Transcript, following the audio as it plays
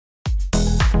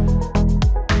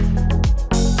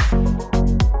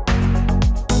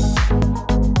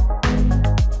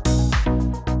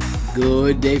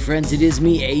Good day, friends. It is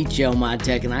me,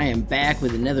 HLModTech, and I am back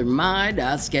with another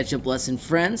my.sketchup lesson.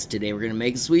 Friends, today we're going to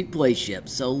make a sweet play ship,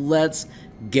 so let's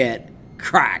get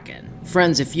cracking.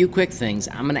 Friends, a few quick things.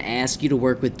 I'm going to ask you to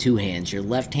work with two hands. Your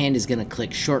left hand is going to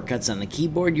click shortcuts on the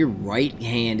keyboard. Your right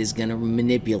hand is going to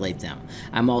manipulate them.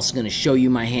 I'm also going to show you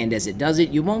my hand as it does it.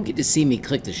 You won't get to see me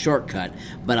click the shortcut,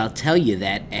 but I'll tell you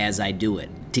that as I do it.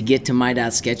 To get to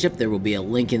my.sketchup, there will be a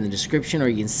link in the description, or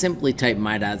you can simply type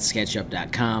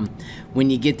my.sketchup.com. When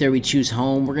you get there, we choose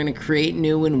home. We're going to create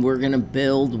new, and we're going to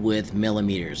build with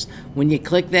millimeters. When you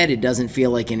click that, it doesn't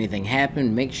feel like anything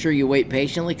happened. Make sure you wait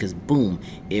patiently, because boom,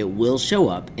 it will show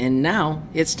up. And now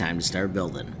it's time to start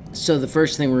building. So the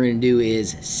first thing we're going to do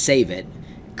is save it.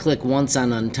 Click once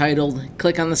on Untitled,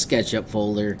 click on the SketchUp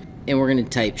folder, and we're going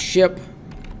to type ship.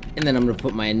 And then I'm going to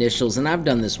put my initials, and I've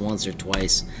done this once or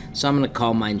twice, so I'm going to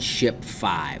call mine Ship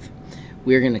 5.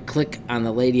 We're going to click on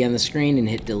the lady on the screen and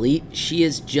hit delete. She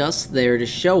is just there to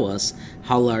show us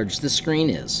how large the screen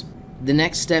is. The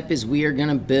next step is we are going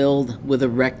to build with a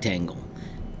rectangle.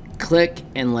 Click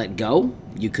and let go.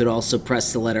 You could also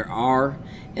press the letter R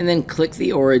and then click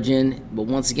the origin, but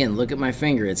once again, look at my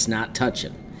finger, it's not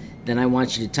touching. Then I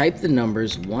want you to type the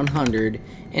numbers 100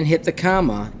 and hit the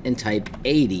comma and type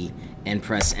 80 and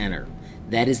press enter.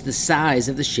 That is the size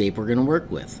of the shape we're going to work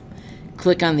with.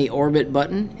 Click on the orbit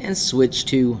button and switch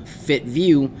to fit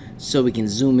view so we can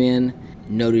zoom in.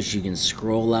 Notice you can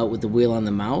scroll out with the wheel on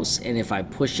the mouse, and if I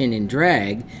push in and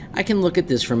drag, I can look at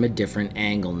this from a different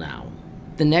angle now.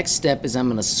 The next step is I'm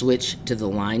going to switch to the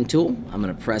line tool. I'm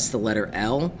going to press the letter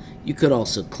L. You could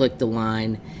also click the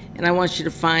line, and I want you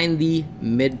to find the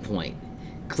midpoint.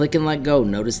 Click and let go.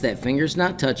 Notice that finger's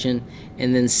not touching,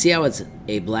 and then see how it's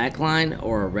a black line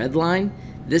or a red line?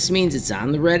 This means it's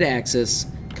on the red axis.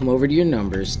 Come over to your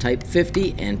numbers, type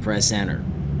 50 and press enter.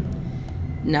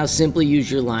 Now simply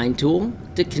use your line tool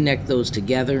to connect those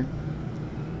together,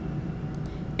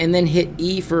 and then hit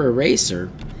E for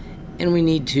eraser, and we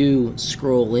need to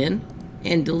scroll in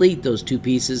and delete those two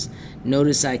pieces.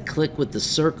 Notice I click with the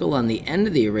circle on the end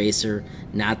of the eraser,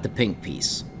 not the pink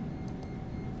piece.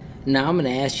 Now I'm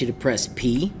going to ask you to press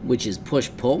P, which is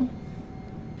push-pull.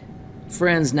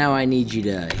 Friends, now I need you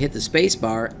to hit the space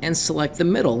bar and select the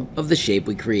middle of the shape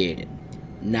we created.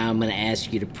 Now I'm going to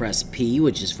ask you to press P,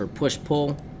 which is for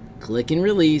push-pull. Click and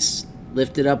release,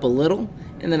 lift it up a little,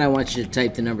 and then I want you to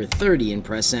type the number 30 and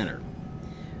press enter.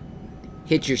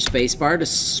 Hit your space bar to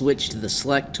switch to the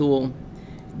select tool.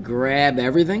 Grab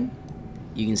everything.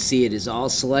 You can see it is all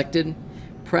selected.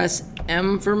 Press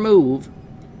M for move,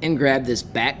 and grab this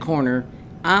back corner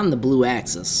on the blue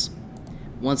axis.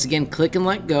 Once again, click and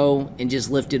let go and just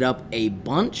lift it up a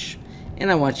bunch, and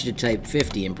I want you to type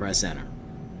 50 and press enter.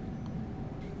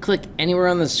 Click anywhere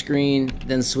on the screen,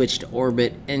 then switch to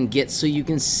orbit and get so you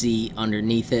can see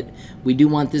underneath it. We do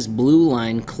want this blue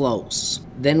line close.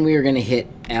 Then we are going to hit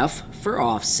F for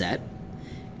offset.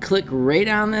 Click right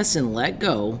on this and let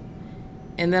go,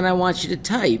 and then I want you to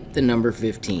type the number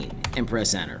 15 and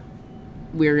press enter.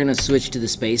 We're going to switch to the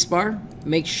space bar.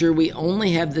 Make sure we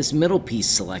only have this middle piece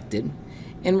selected,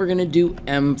 and we're going to do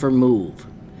M for move.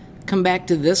 Come back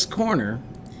to this corner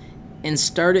and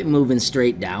start it moving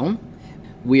straight down.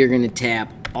 We are going to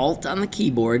tap Alt on the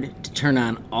keyboard to turn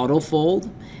on auto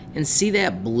fold, and see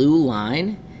that blue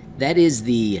line? That is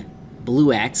the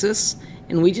blue axis,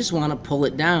 and we just want to pull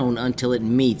it down until it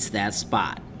meets that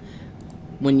spot.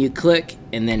 When you click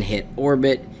and then hit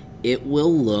orbit, it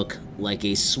will look like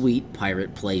a sweet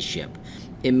pirate play ship.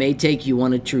 It may take you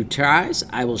 1 or 2 tries.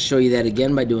 I will show you that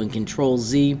again by doing Control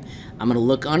Z. I'm going to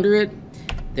look under it.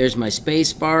 There's my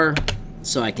space bar,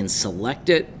 so I can select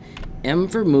it. M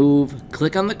for move,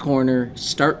 click on the corner,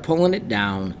 start pulling it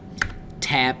down,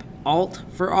 tap Alt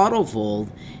for auto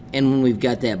fold, and when we've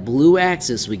got that blue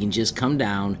axis, we can just come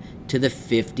down to the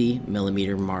 50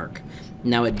 millimeter mark.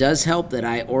 Now it does help that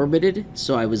I orbited,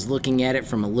 so I was looking at it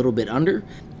from a little bit under.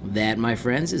 That, my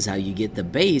friends, is how you get the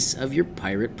base of your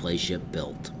pirate playship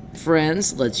built.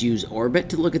 Friends, let's use orbit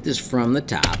to look at this from the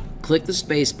top. Click the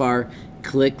space bar,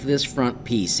 click this front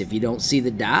piece. If you don't see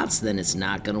the dots, then it's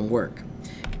not going to work.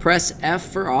 Press F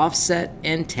for offset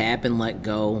and tap and let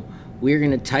go. We're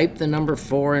going to type the number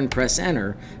 4 and press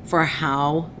enter for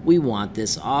how we want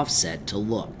this offset to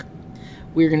look.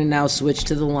 We're going to now switch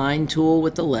to the line tool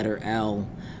with the letter L.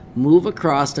 Move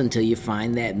across until you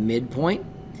find that midpoint,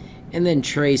 and then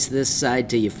trace this side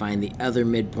till you find the other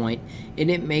midpoint,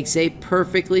 and it makes a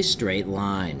perfectly straight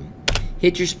line.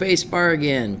 Hit your space bar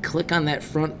again, click on that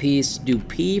front piece, do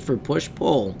P for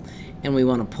push-pull, and we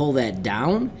want to pull that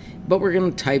down, but we're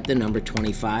going to type the number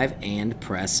 25 and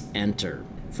press enter.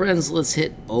 Friends, let's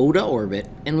hit O to orbit,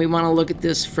 and we want to look at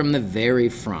this from the very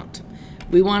front.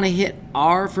 We want to hit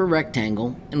R for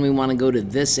rectangle, and we want to go to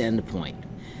this end point.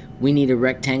 We need a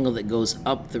rectangle that goes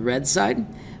up the red side.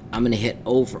 I'm going to hit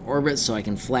O for orbit so I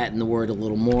can flatten the word a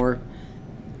little more.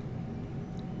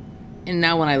 And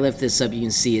now when I lift this up, you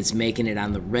can see it's making it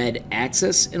on the red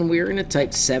axis, and we're going to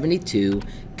type 72,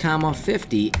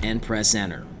 50 and press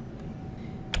enter.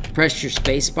 Press your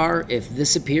spacebar if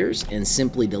this appears and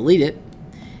simply delete it,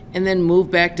 and then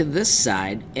move back to this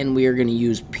side, and we are going to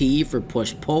use P for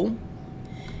push pull,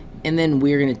 and then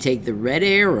we're going to take the red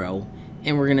arrow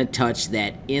and we're going to touch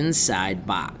that inside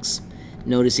box.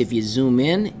 Notice if you zoom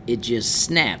in, it just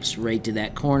snaps right to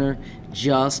that corner,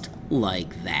 just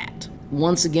like that.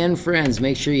 Once again, friends,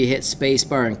 make sure you hit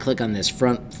spacebar and click on this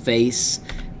front face.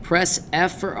 Press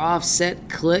F for offset,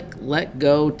 click, let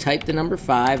go, type the number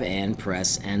 5, and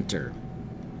press enter.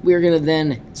 We're going to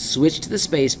then switch to the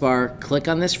spacebar, click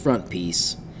on this front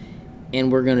piece,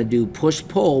 and we're going to do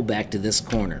push-pull back to this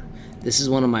corner. This is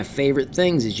one of my favorite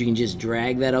things, is you can just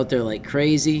drag that out there like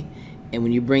crazy, and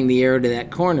when you bring the arrow to that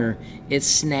corner, it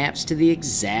snaps to the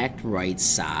exact right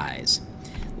size.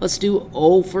 Let's do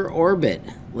O for orbit.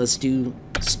 Let's do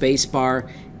spacebar,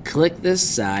 click this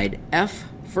side, F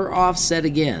for offset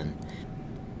again.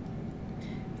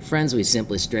 Friends, we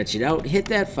simply stretch it out, hit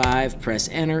that 5, press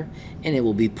enter, and it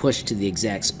will be pushed to the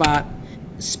exact spot.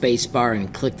 Spacebar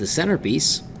and click the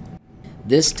centerpiece.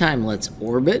 This time let's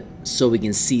orbit so we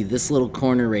can see this little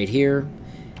corner right here.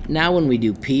 Now when we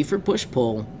do P for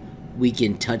push-pull, we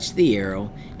can touch the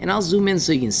arrow, and I'll zoom in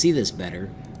so you can see this better,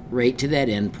 right to that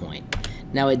end point.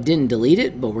 Now it didn't delete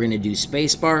it, but we're going to do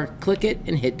spacebar, click it,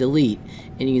 and hit delete.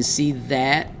 And you can see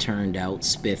that turned out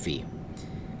spiffy.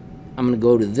 I'm going to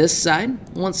go to this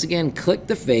side. Once again, click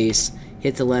the face,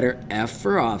 hit the letter F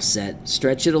for offset,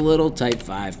 stretch it a little, type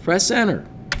 5, press enter.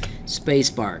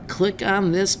 Spacebar, click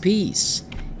on this piece,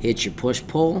 hit your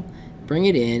push-pull, bring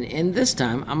it in, and this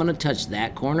time I'm going to touch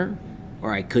that corner,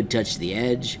 or I could touch the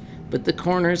edge, but the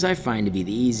corners I find to be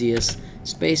the easiest.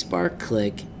 Spacebar,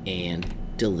 click, and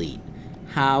delete.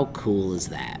 How cool is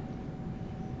that?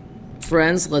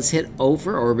 Friends, let's hit O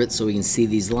for orbit so we can see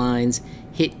these lines.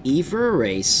 Hit E for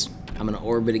erase. I'm going to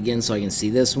orbit again so I can see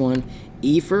this one.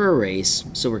 E for erase,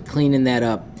 so we're cleaning that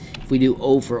up. If we do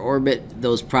O for orbit,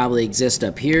 those probably exist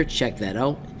up here. Check that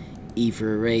out. E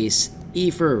for erase, E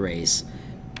for erase.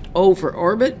 O for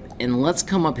orbit, and let's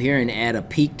come up here and add a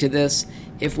peak to this.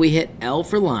 If we hit L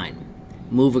for line,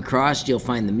 move across, you'll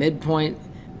find the midpoint.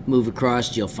 Move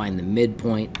across, you'll find the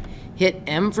midpoint. Hit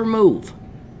M for move.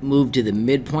 Move to the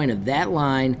midpoint of that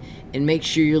line and make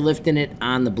sure you're lifting it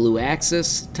on the blue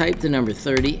axis. Type the number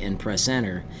 30 and press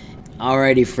enter.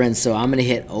 Alrighty friends, so I'm going to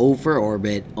hit O for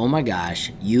orbit. Oh my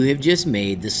gosh, you have just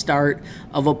made the start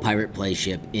of a pirate play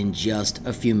ship in just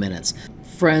a few minutes.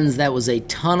 Friends, that was a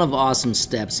ton of awesome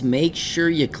steps. Make sure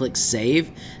you click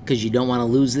save because you don't want to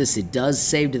lose this. It does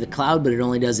save to the cloud, but it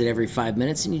only does it every 5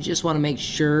 minutes, and you just want to make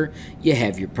sure you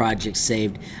have your project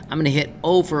saved. I'm going to hit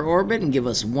O for orbit and give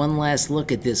us one last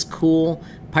look at this cool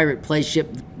pirate play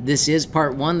ship. This is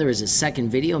part 1. There is a second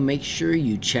video. Make sure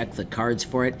you check the cards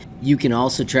for it. You can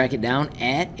also track it down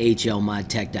at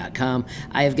HLModTech.com.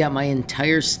 I have got my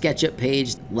entire SketchUp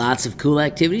page. Lots of cool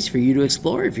activities for you to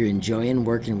explore if you're enjoying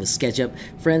working with SketchUp.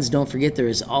 Friends, don't forget there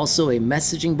is also a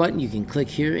messaging button. You can click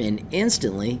here and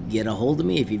instantly get a hold of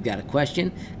me if you've got a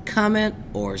question, comment,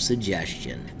 or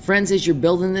suggestion. Friends, as you're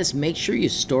building this, make sure you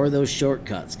store those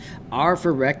shortcuts. R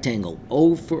for rectangle,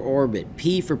 O for orbit,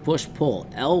 P for push-pull,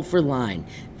 L for line.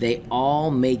 They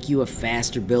all make you a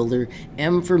faster builder.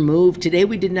 M for move. Today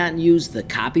we did not use the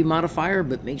copy modifier,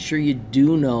 but make sure you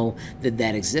do know that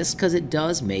that exists because it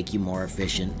does make you more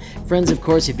efficient. Friends, of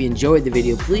course, if you enjoyed the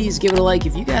video, please give it a like.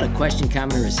 If you got a question,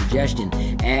 comment, or a suggestion,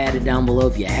 add it down below.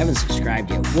 If you haven't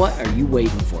subscribed yet, what are you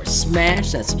waiting for?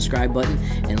 Smash that subscribe button.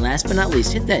 And last but not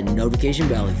least, hit that notification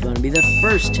bell if you want to be the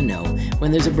first to know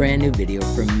when there's a brand new video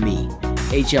from me,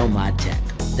 HLModTech.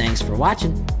 Thanks for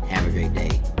watching. Have a great day.